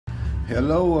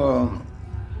Hello,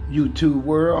 YouTube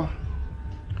world.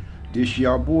 This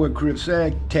y'all boy Crip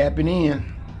tapping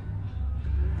in.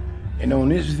 And on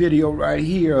this video right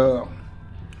here,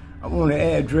 I want to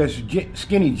address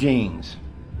skinny jeans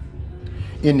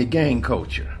in the gang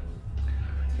culture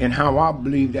and how I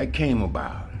believe that came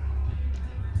about.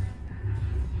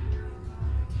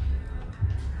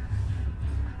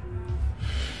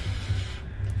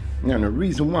 Now, the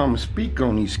reason why I'm going to speak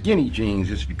on these skinny jeans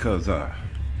is because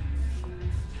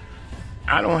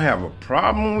I don't have a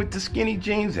problem with the skinny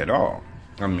jeans at all.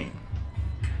 I mean,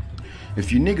 if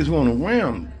you niggas want to wear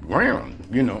them,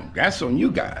 you know, that's on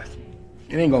you guys.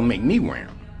 It ain't going to make me wear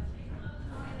them.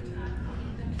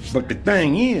 But the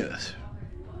thing is,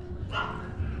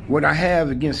 what I have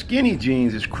against skinny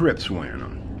jeans is Crips wearing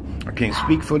them. I can't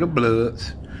speak for the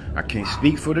Bloods. I can't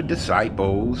speak for the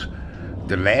Disciples,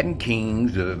 the Latin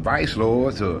Kings, the Vice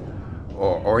Lords,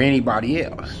 or anybody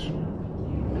else.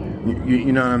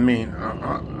 You know what I mean?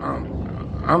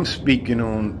 I'm speaking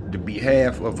on the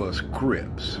behalf of us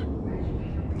Crips.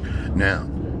 Now,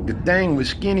 the thing with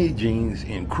skinny jeans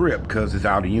and Crip, because it's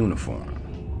out of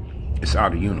uniform. It's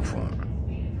out of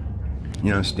uniform.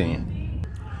 You understand?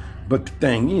 But the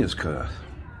thing is, cuz,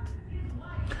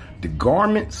 the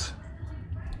garments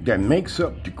that makes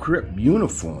up the Crip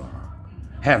uniform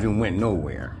haven't went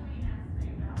nowhere.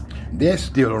 They're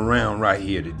still around right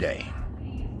here today.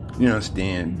 You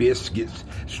understand? Biscuits,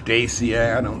 Stacey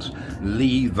Adams,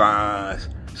 Levi's,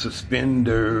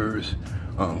 suspenders,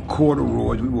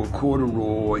 corduroys. We wore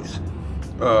corduroys.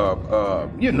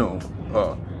 You know,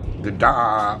 the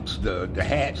Dobbs, the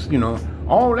hats. You know,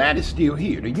 all that is still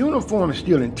here. The uniform is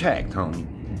still intact,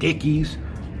 homie. Dickies,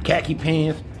 khaki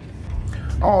pants,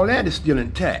 all that is still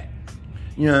intact.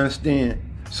 You understand?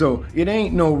 So it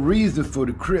ain't no reason for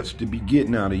the Crips to be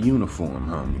getting out of uniform,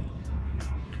 homie.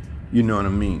 You know what I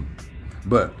mean?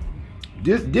 But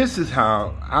this is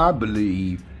how I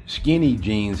believe skinny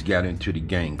jeans got into the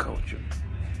gang culture.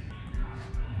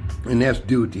 And that's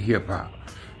due to hip-hop.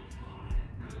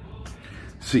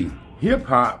 See,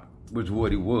 hip-hop was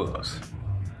what it was.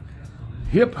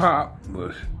 Hip-hop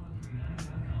was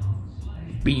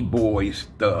b-boy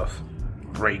stuff,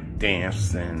 break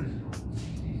dance, and,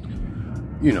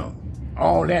 you know,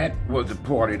 all that was a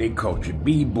part of their culture.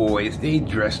 B-boys, they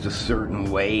dressed a certain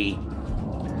way.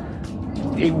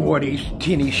 They wore their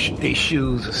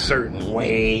shoes a certain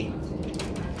way.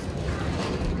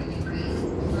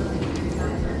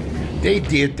 They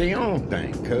did their own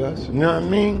thing, cuz. You know what I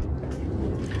mean?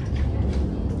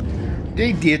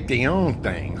 They did their own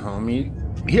thing, homie.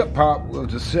 Hip-hop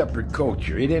was a separate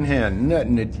culture. It didn't have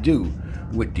nothing to do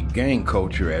with the gang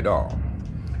culture at all.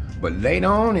 But later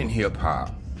on in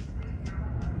hip-hop,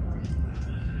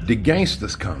 the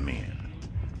gangsters come in.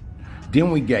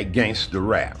 Then we got gangster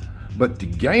rap. But the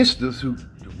gangsters who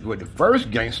were the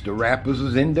first gangster rappers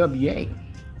was NWA.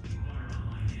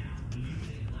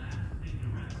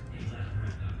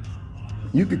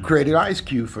 You could credit Ice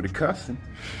Cube for the cussing.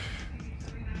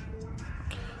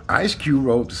 Ice Cube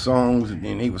wrote the songs and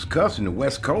they was cussing. The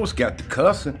West Coast got the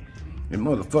cussing. And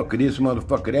motherfucker this,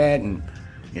 motherfucker that, and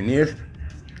this.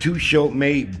 Too Short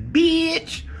made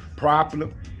bitch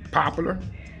popular.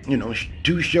 You know,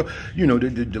 Too Short, you know,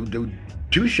 the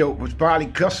Too Short was probably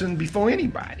cussing before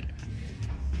anybody.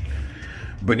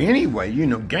 But anyway, you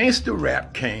know, gangster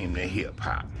rap came to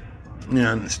hip-hop. You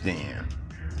understand?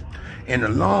 And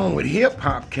along with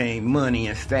hip-hop came money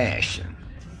and fashion.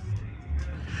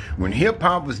 When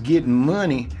hip-hop was getting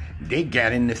money, they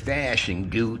got into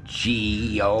fashion.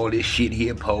 Gucci, all this shit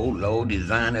here, polo,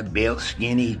 designer belts,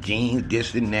 skinny jeans,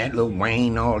 this and that, Lil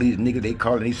Wayne, all these niggas, they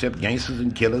call themselves gangsters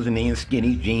and killers, and they in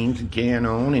skinny jeans and carrying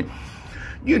on, and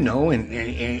you know,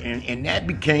 and that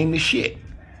became the shit.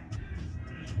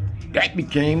 That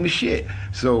became the shit.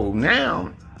 So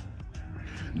now,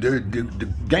 the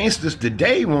gangsters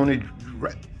today want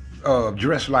to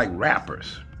dress like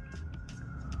rappers.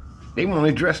 They want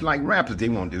to dress like rappers. They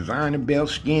want designer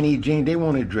belts, skinny jeans. They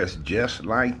want to dress just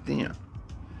like them.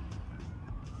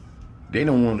 They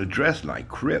don't want to dress like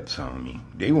Crips, homie.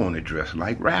 They want to dress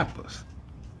like rappers.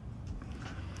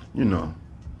 You know.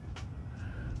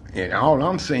 And all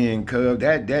I'm saying, cuz,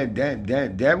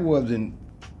 that wasn't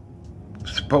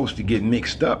supposed to get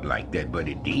mixed up like that, but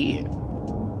it did.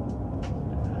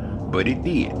 But it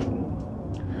did.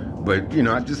 But, you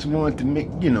know, I just wanted to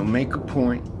make a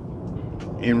point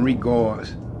in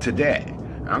regards to that.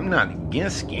 I'm not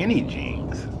against skinny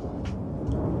jeans,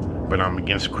 but I'm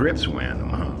against Crips wearing them,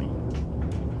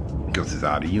 homie, because it's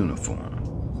out of uniform.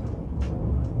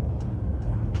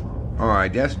 All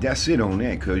right, that's it on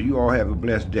that, cuz. You all have a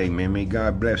blessed day, man. May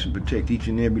God bless and protect each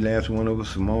and every last one of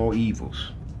us from all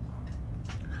evils.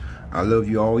 I love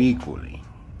you all equally.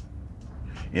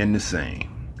 And the same.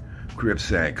 Crip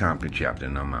Sag Compton Chapter,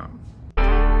 and I'm out.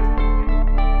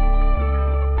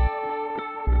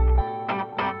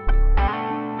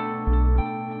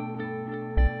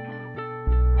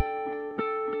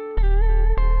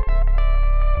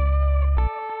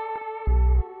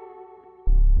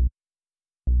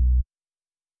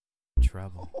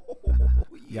 Trouble.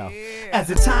 Yo. As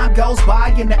the time goes by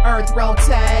and the earth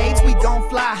rotates, we gon'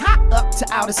 fly high up to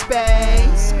outer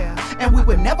space. And we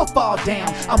would never fall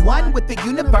down. I'm one with the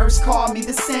universe, call me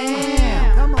the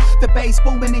sound. The bass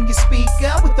booming in your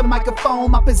speaker, with the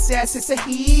microphone I possess, it's a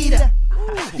heater.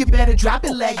 You better drop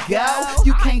it, let go.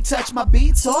 You can't touch my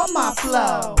beats or my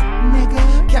flow,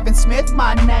 nigga. Kevin Smith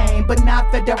my name, but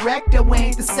not the director, we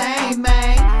ain't the same,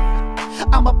 man.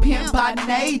 I'm a pimp by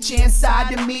nature,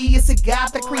 inside of me it's a God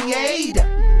the creator.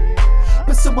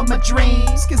 Pursuing my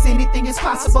dreams, cause anything is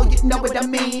possible, you know what I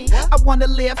mean. I wanna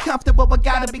live comfortable, but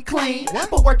gotta be clean.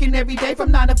 But working every day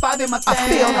from 9 to 5 in my thing. I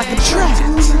feel like I'm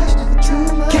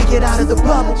trapped, can't get out of the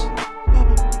bubble.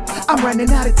 I'm running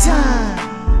out of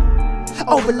time,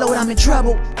 overload, I'm in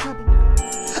trouble.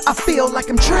 I feel like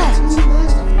I'm trapped,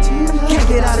 can't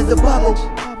get out of the bubble.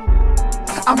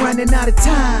 I'm running out of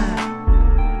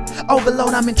time,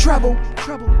 overload, I'm in trouble.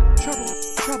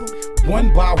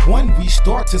 One by one we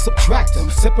start to subtract them.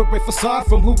 Separate facade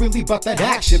from who really about that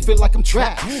action. Feel like I'm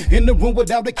trapped in the room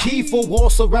without a key. Four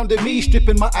walls surrounding me,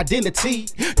 stripping my identity.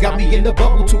 Got me in the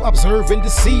bubble to observe and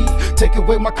deceive. Take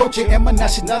away my culture and my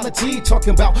nationality.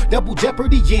 Talking about double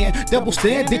jeopardy and double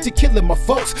standard to killing my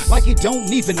folks like it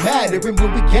don't even matter. And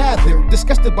when we gather,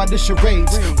 disgusted by the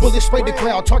charades, bullets spray the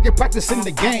crowd, target practice in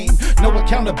the game. No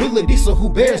accountability, so who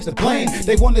bears the blame?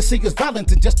 They want to see us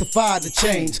violent and justify the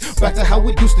change. Back to how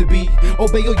it used to be.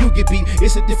 Obey or you get beat.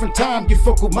 It's a different time. Your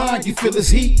focal mind, you feel his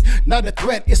heat. Not a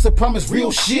threat, it's a promise,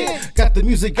 real shit. Got the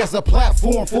music as a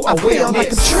platform for awareness. I feel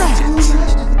like I'm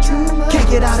trapped, can't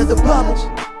get out of the bubble.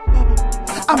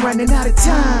 I'm running out of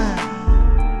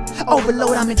time,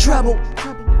 overload, I'm in trouble.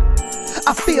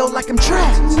 I feel like I'm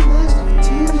trapped,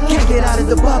 can't get out of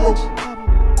the bubble.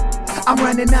 I'm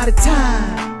running out of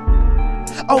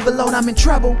time, overload, I'm in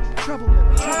trouble.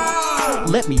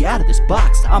 Let me out of this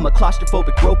box. I'm a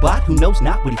claustrophobic robot who knows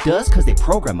not what he does, cause they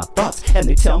program my thoughts. And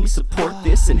they tell me support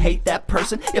this and hate that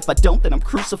person. If I don't, then I'm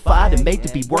crucified and made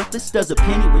to be worthless. Does a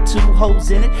penny with 2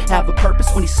 holes in it have a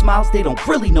purpose? When he smiles, they don't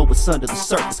really know what's under the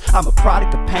surface. I'm a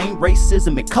product of pain,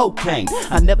 racism, and cocaine.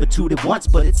 I never tooted once,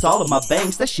 but it's all in my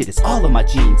veins. That shit is all in my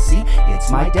genes, see?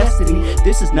 It's my destiny.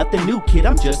 This is nothing new, kid,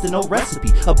 I'm just an old recipe.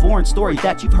 A boring story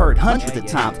that you've heard hundreds of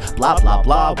times. Blah, blah,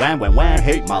 blah, wham, wham, wham,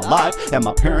 hate my life. And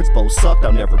my parents both sucked,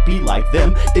 I'll never be like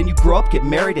them. Then you grow up, get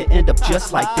married, and end up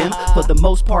just like them. For the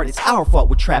most part, it's our fault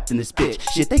we're trapped in this bitch.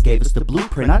 Shit, they gave us the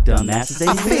blueprint, our dumbasses.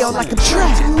 I feel like I'm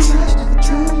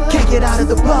trapped, can't get out of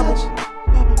the bubble.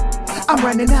 I'm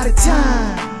running out of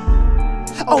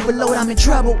time, overload, I'm in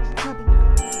trouble.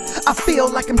 I feel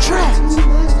like I'm trapped,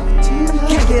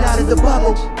 can't get out of the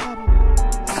bubble.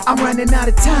 I'm running out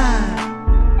of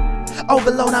time,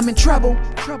 overload, I'm in trouble.